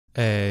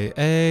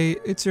Hey,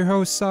 it's your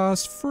host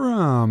Sauce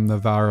from the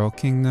Viral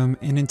Kingdom,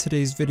 and in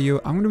today's video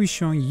I'm going to be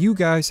showing you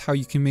guys how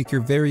you can make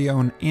your very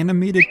own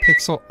animated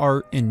pixel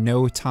art in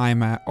no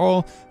time at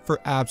all for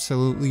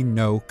absolutely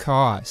no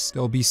cost.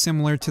 It'll be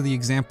similar to the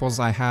examples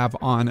I have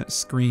on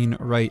screen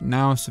right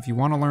now, so if you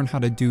want to learn how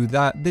to do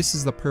that, this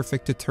is the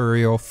perfect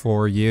tutorial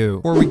for you.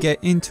 Before we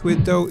get into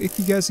it though, if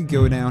you guys could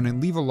go down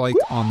and leave a like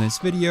on this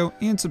video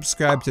and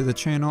subscribe to the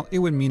channel, it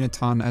would mean a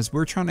ton as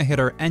we're trying to hit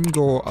our end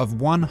goal of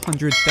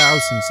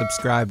 100,000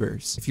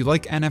 subscribers. If you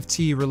like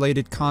NFT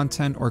related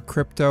content or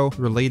crypto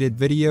related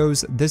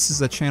videos, this is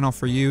the channel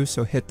for you,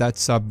 so hit that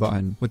sub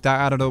button. With that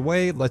out of the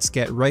way, let's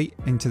get right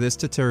into this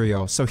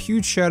tutorial. So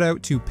huge shout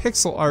out to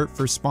Pixel Art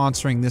for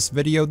sponsoring this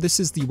video. This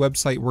is the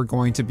website we're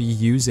going to be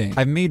using.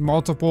 I've made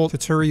multiple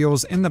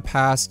tutorials in the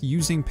past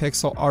using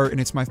Pixel Art,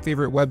 and it's my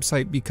favorite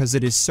website because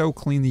it is so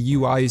clean, the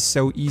UI is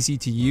so easy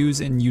to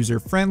use and user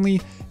friendly,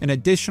 and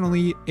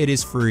additionally it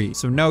is free.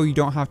 So no, you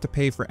don't have to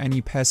pay for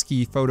any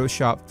pesky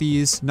Photoshop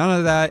fees, none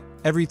of that.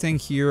 Everything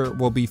here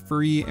will be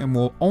free, and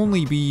we'll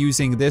only be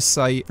using this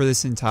site for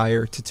this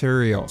entire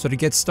tutorial. So to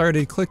get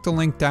started, click the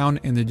link down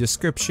in the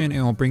description and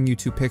it'll bring you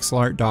to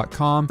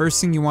pixelart.com.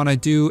 First thing you want to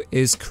do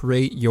is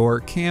create your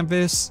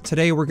canvas.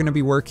 Today we're going to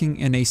be working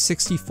in a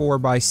 64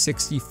 by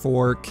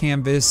 64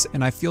 canvas,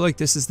 and I feel like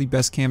this is the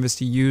best canvas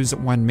to use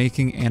when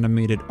making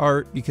animated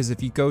art because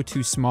if you go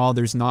too small,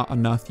 there's not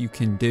enough you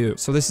can do.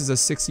 So this is a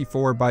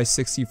 64 by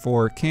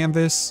 64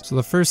 canvas. So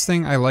the first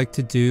thing I like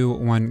to do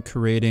when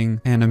creating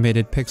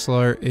animated pixel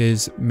art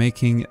is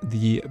making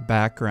the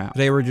background.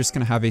 Today we're just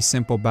going to have a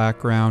simple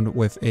background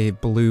with a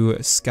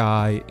blue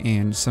sky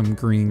and some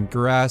green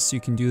grass. You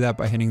can do that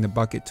by hitting the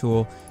bucket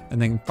tool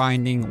and then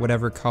finding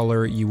whatever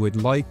color you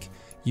would like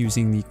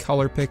using the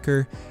color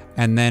picker,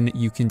 and then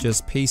you can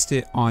just paste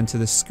it onto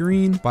the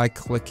screen by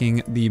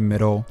clicking the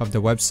middle of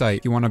the website.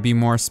 If you want to be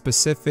more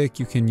specific,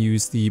 you can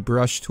use the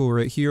brush tool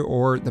right here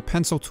or the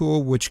pencil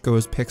tool, which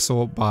goes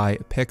pixel by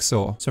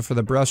pixel. So for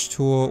the brush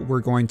tool, we're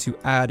going to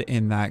add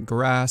in that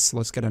grass.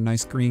 Let's get a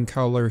nice green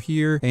color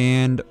here,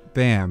 and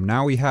bam,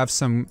 now we have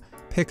some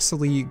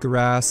pixely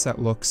grass that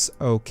looks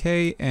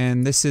okay,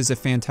 and this is a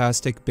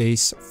fantastic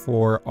base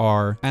for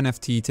our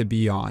NFT to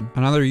be on.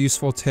 Another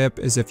useful tip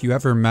is if you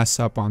ever mess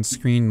up on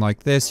screen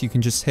like this, you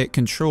can just hit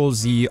Ctrl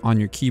Z on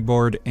your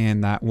keyboard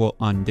and that will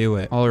undo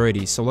it.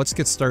 Alrighty, so let's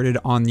get started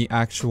on the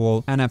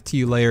actual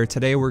NFT layer.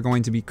 Today we're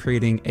going to be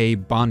creating a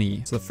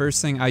bunny. So the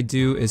first thing I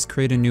do is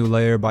create a new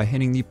layer by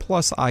hitting the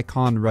plus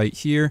icon right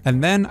here,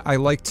 and then I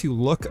like to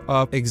look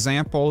up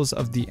examples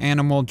of the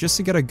animal just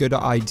to get a good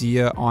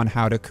idea on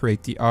how to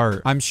create the art.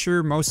 I'm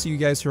sure most of you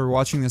guys who are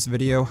watching this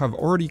video have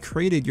already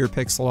created your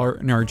pixel art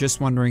and are just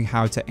wondering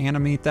how to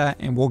animate that,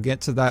 and we'll get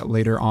to that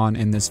later on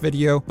in this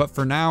video. But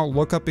for now,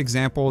 look up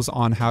examples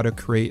on how to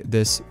create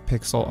this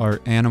pixel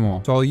art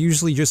animal. So I'll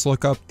usually just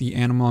look up the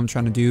animal I'm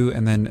trying to do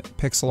and then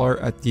pixel art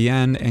at the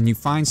end, and you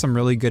find some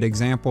really good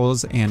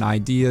examples and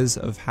ideas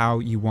of how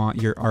you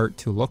want your art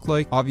to look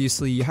like.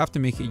 Obviously, you have to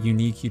make it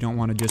unique. You don't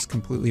want to just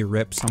completely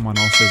rip someone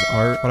else's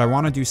art, but I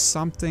want to do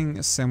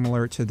something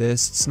similar to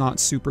this. It's not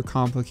super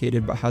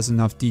complicated, but has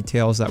enough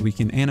details that we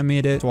can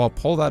animate it. So I'll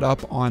pull that up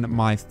on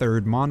my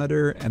third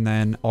monitor and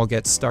then I'll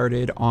get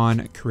started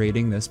on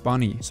creating this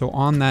bunny. So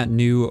on that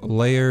new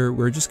layer,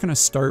 we're just going to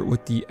start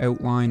with the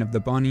outline of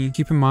the bunny.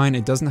 Keep in mind,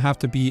 it doesn't have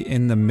to be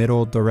in the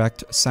middle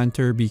direct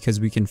center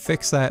because we can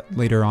fix that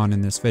later on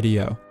in this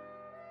video.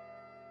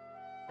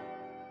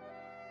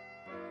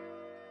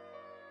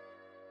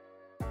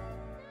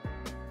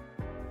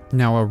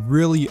 Now, a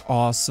really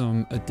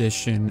awesome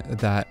addition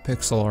that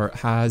Pixel Art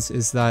has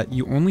is that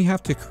you only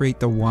have to create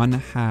the one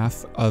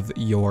half of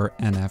your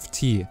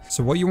NFT.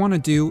 So what you want to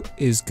do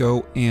is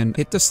go and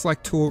hit the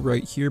select tool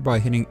right here by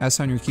hitting S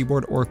on your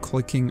keyboard or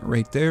clicking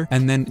right there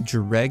and then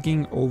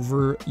dragging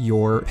over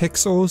your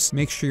pixels.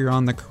 Make sure you're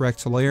on the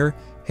correct layer.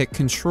 Hit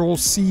Ctrl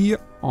C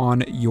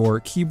on your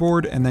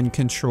keyboard and then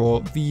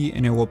Ctrl V,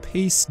 and it will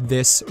paste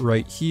this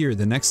right here.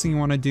 The next thing you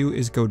want to do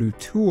is go to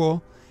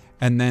Tool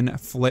and then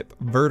flip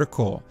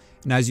vertical.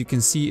 And as you can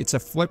see, it's a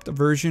flipped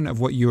version of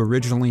what you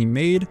originally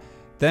made.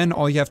 Then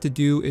all you have to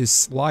do is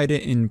slide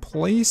it in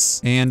place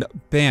and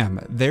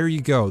bam, there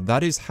you go.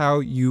 That is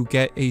how you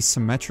get a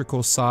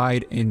symmetrical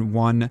side in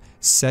 1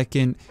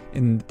 second.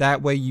 And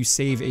that way you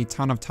save a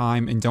ton of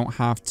time and don't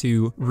have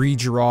to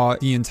redraw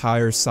the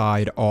entire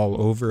side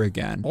all over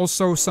again.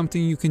 Also,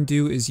 something you can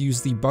do is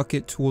use the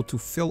bucket tool to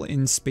fill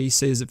in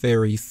spaces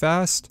very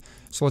fast.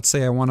 So let's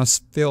say I want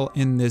to fill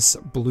in this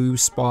blue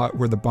spot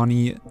where the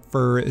bunny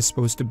fur is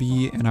supposed to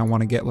be, and I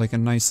want to get like a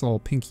nice little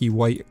pinky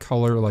white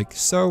color like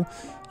so.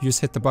 You just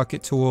hit the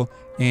bucket tool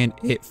and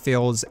it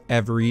fills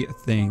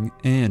everything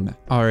in.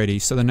 Alrighty,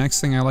 so the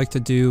next thing I like to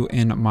do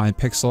in my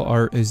pixel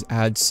art is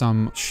add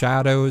some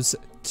shadows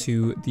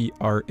to the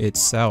art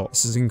itself.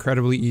 This is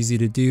incredibly easy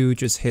to do.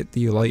 Just hit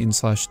the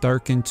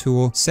lighten/darken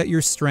tool, set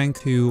your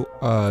strength to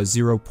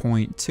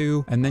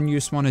 0.2, and then you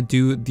just want to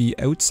do the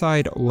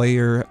outside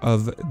layer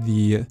of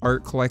the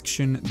art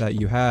collection that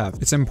you have.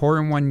 It's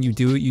important when you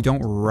do it, you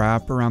don't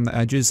wrap around the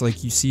edges.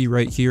 Like you see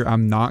right here,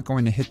 I'm not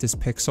going to hit this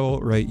pixel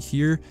right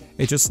here.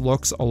 It just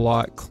looks a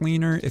lot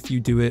cleaner if you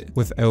do it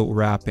without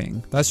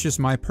wrapping. That's just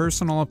my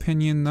personal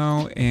opinion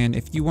though, and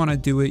if you want to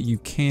do it, you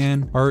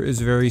can. Art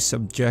is very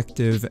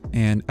subjective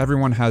and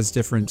everyone has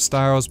different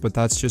styles, but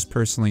that's just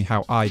personally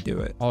how I do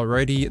it.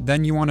 Alrighty,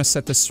 then you want to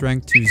set the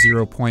strength to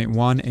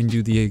 0.1 and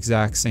do the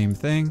exact same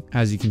thing.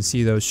 As you can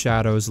see, those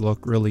shadows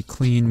look really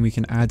clean. We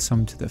can add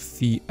some to the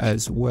feet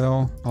as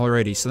well.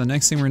 Alrighty, so the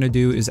next thing we're going to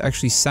do is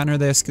actually center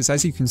this, because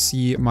as you can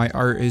see, my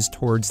art is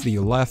towards the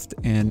left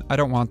and I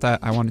don't want that.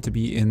 I want it to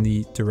be in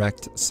the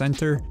direct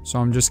center. So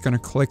I'm just going to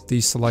click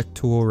the select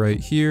tool right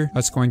here.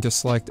 That's going to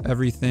select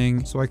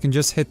everything. So I can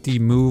just hit the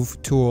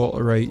move tool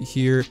right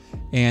here.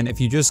 And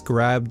if you just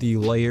grab the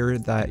layer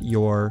that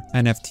your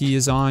NFT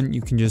is on,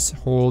 you can just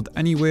hold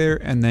anywhere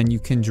and then you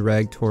can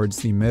drag towards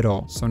the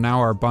middle. So now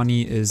our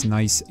bunny is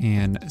nice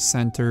and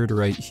centered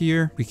right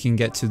here. We can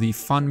get to the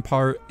fun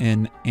part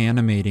in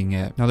animating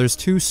it. Now there's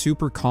two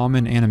super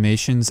common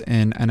animations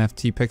in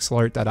NFT pixel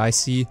art that I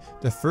see.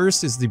 The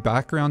first is the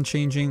background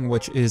changing,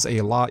 which is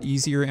a lot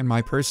easier in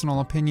my personal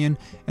opinion.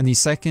 And the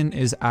second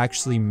is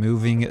actually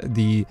moving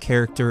the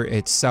character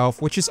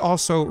itself, which is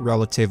also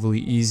relatively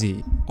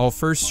easy. I'll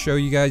first show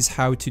you guys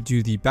how to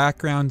do the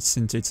background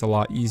since it's a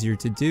lot easier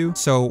to do.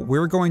 So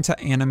we're going to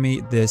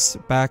animate this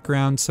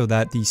background so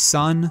that the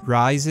sun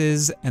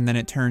rises and then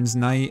it turns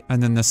night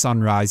and then the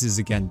sun rises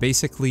again,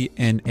 basically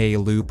in a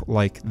loop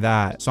like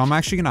that. So I'm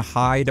actually going to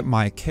hide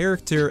my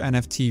character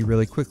NFT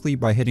really quickly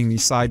by hitting the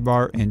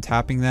sidebar and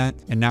tapping that,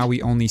 and now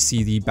we only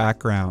see the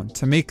background.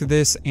 To make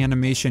this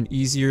animation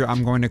easier,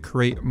 I'm going to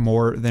create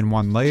more than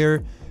one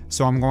layer.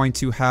 So I'm going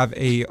to have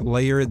a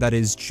layer that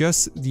is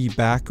just the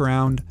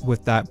background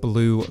with that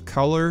blue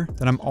color.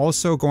 Then I'm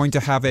also going to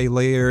have a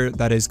layer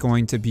that is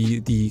going to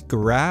be the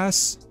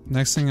grass.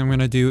 Next thing I'm going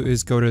to do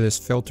is go to this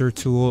filter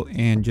tool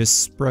and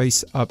just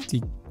spice up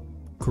the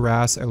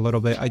grass a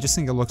little bit. I just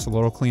think it looks a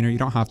little cleaner. You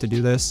don't have to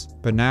do this.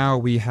 But now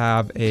we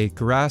have a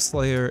grass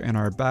layer and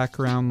our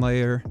background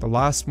layer. The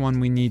last one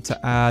we need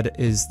to add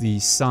is the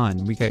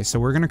sun. Okay, so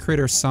we're going to create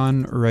our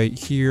sun right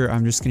here.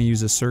 I'm just going to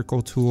use a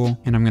circle tool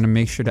and I'm going to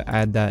make sure to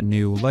add that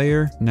new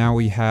layer. Now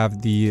we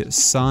have the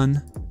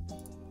sun.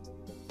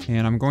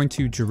 And I'm going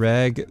to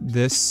drag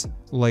this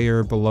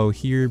layer below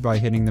here by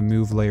hitting the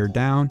move layer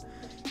down.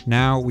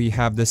 Now we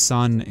have the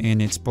sun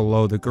and it's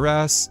below the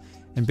grass.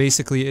 And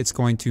basically it's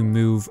going to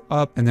move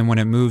up, and then when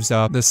it moves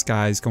up, the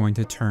sky is going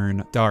to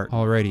turn dark.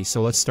 Alrighty,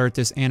 so let's start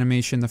this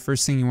animation. The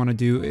first thing you want to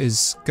do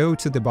is go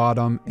to the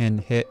bottom and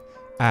hit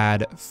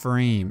add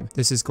frame.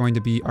 This is going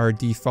to be our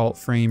default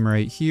frame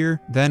right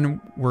here.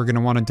 Then we're going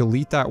to want to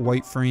delete that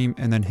white frame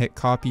and then hit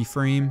copy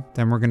frame.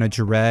 Then we're going to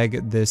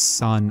drag this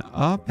sun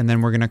up, and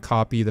then we're going to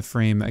copy the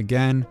frame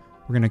again.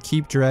 We're going to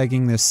keep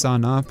dragging this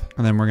sun up,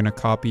 and then we're going to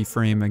copy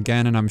frame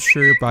again. And I'm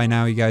sure by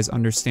now you guys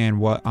understand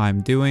what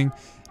I'm doing.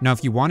 Now,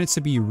 if you want it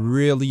to be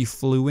really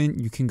fluent,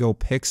 you can go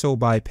pixel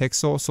by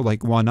pixel. So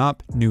like one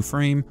up, new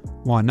frame,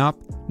 one up,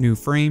 new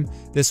frame.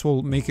 This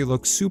will make it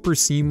look super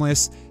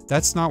seamless.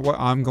 That's not what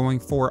I'm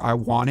going for. I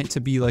want it to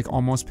be like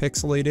almost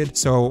pixelated.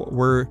 So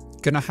we're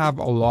gonna have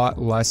a lot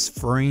less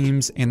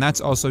frames, and that's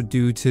also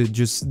due to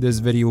just this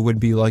video would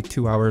be like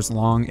 2 hours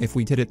long if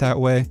we did it that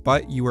way,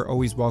 but you are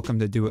always welcome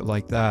to do it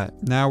like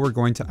that. Now we're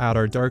going to add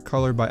our dark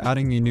color by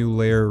adding a new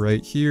layer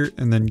right here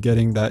and then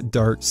getting that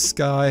dark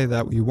sky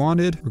that we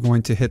wanted. We're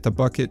going to hit the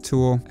bucket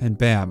tool and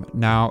bam,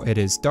 now it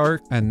is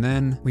dark. And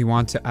then we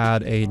want to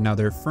add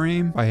another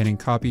frame by hitting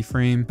copy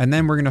frame, and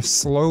then we're going to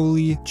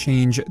slowly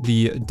change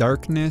the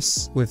darkness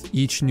with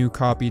each new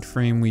copied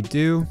frame we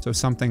do, so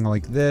something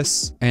like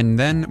this. And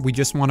then we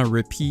just want to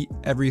repeat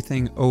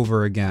everything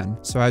over again.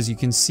 So as you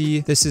can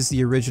see, this is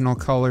the original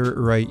color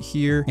right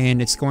here,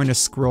 and it's going to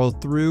scroll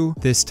through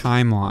this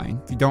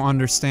timeline. If you don't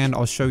understand,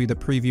 I'll show you the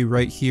preview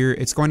right here.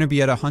 It's going to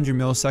be at 100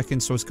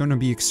 milliseconds, so it's going to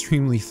be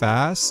extremely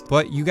fast,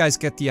 but you guys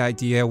get the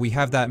idea. We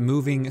have that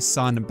moving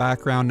sun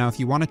background. Now, if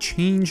you want to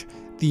change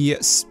the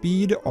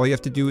speed, all you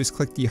have to do is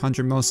click the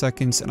 100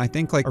 milliseconds, and I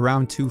think like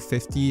around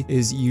 250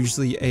 is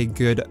usually a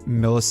good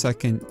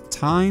millisecond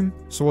time.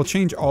 So we'll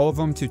change all of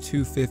them to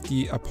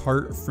 250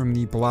 apart from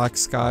the black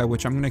sky,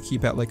 which I'm going to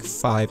keep at like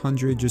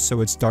 500 just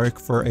so it's dark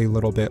for a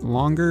little bit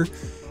longer.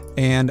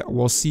 And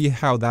we'll see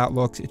how that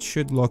looks. It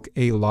should look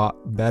a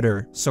lot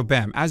better. So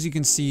bam, as you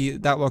can see,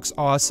 that looks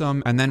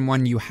awesome. And then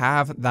when you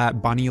have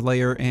that bunny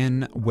layer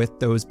in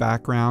with those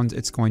backgrounds,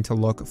 it's going to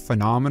look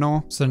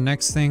phenomenal. So the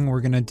next thing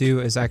we're going to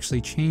do is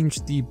actually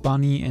change the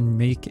bunny and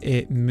make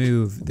it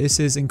move. This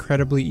is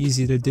incredibly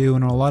easy to do.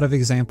 And in a lot of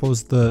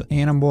examples, the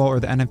animal or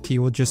the NFT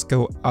will just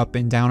go up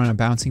and down in a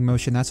bouncing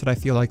motion. That's what I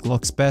feel like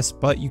looks best,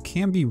 but you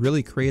can be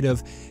really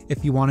creative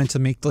if you wanted to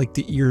make like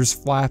the ears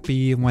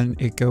flappy when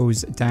it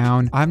goes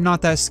down. I'm I'm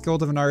not that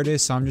skilled of an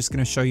artist, so I'm just going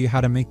to show you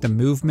how to make the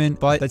movement,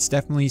 but that's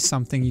definitely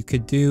something you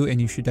could do,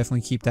 and you should definitely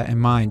keep that in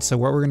mind. So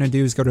what we're going to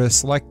do is go to the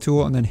select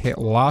tool and then hit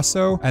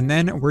lasso, and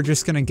then we're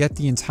just going to get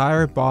the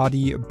entire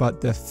body but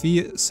the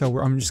feet. So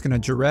I'm just going to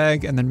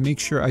drag and then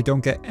make sure I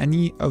don't get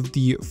any of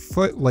the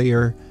foot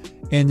layer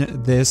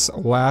in this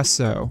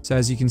lasso. So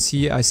as you can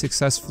see, I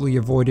successfully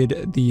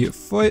avoided the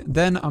foot.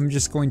 Then I'm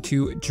just going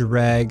to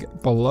drag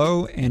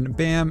below, and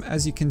bam,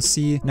 as you can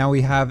see, now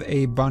we have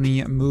a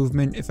bunny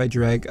movement. If I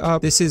drag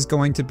up, this is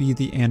going to be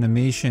the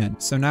animation.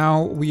 So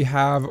now we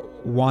have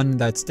one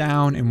that's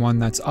down and one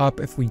that's up.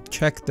 If we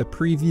check the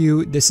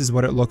preview, this is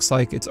what it looks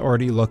like. It's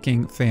already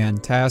looking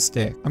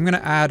fantastic. I'm going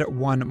to add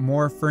one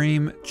more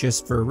frame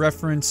just for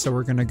reference. So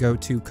we're going to go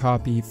to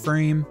copy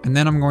frame, and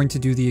then I'm going to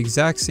do the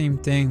exact same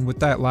thing with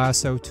that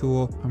lasso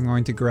tool. I'm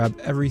going to grab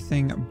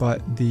everything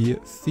but the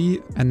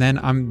feet, and then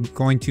I'm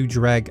going to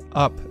drag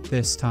up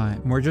this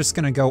time. We're just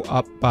going to go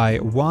up by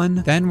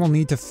 1. Then we'll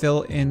need to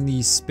fill in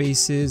these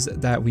spaces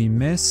that we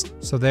missed.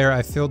 So there,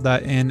 I filled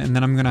that in, and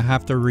then I'm going to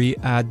have to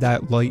re-add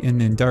that lighten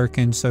and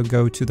darken. So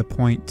go to the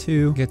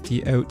 0.2, get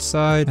the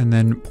outside, and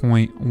then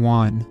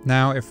 0.1.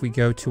 Now if we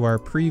go to our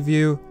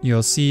preview,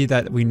 you'll see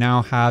that we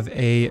now have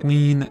a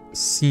clean,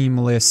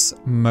 seamless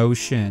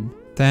motion.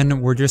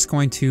 Then we're just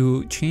going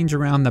to change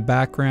around the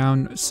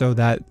background so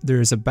that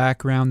there's a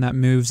background that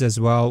moves as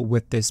well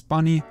with this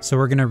bunny. So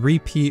we're going to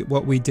repeat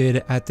what we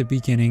did at the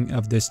beginning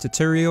of this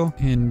tutorial,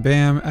 and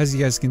bam, as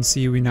you guys can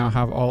see, we now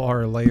have all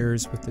our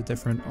layers with the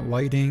different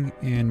lighting,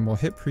 and we'll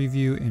hit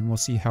preview and we'll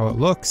see how it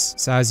looks.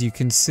 So as you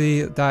can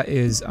see, that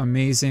is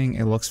amazing.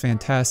 It looks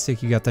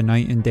fantastic. You got the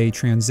night and day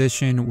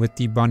transition with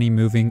the bunny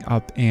moving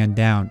up and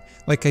down.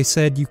 Like I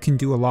said, you can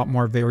do a lot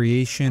more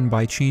variation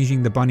by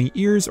changing the bunny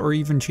ears or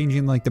even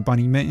changing like the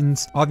bunny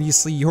mittens.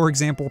 Obviously, your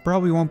example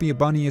probably won't be a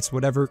bunny. It's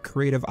whatever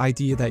creative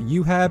idea that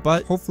you had,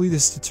 but hopefully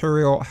this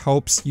tutorial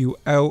helps you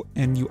out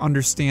and you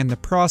understand the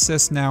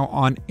process now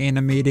on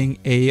animating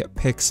a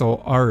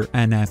pixel art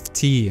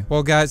NFT.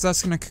 Well guys,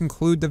 that's going to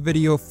conclude the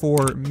video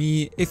for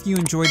me. If you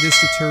enjoyed this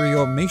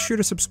tutorial, make sure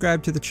to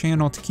subscribe to the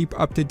channel to keep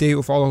up to date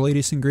with all the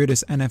latest and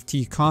greatest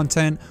NFT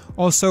content.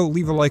 Also,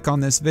 leave a like on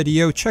this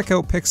video. Check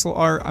out Pixel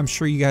Art. I'm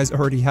sure you guys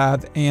already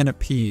have, and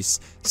peace.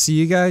 See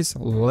you guys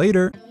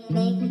later.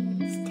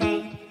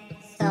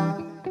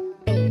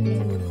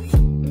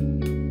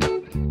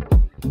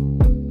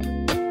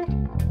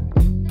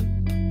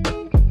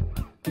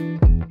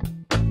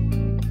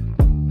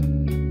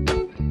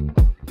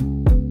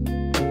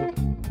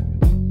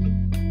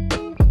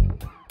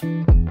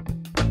 So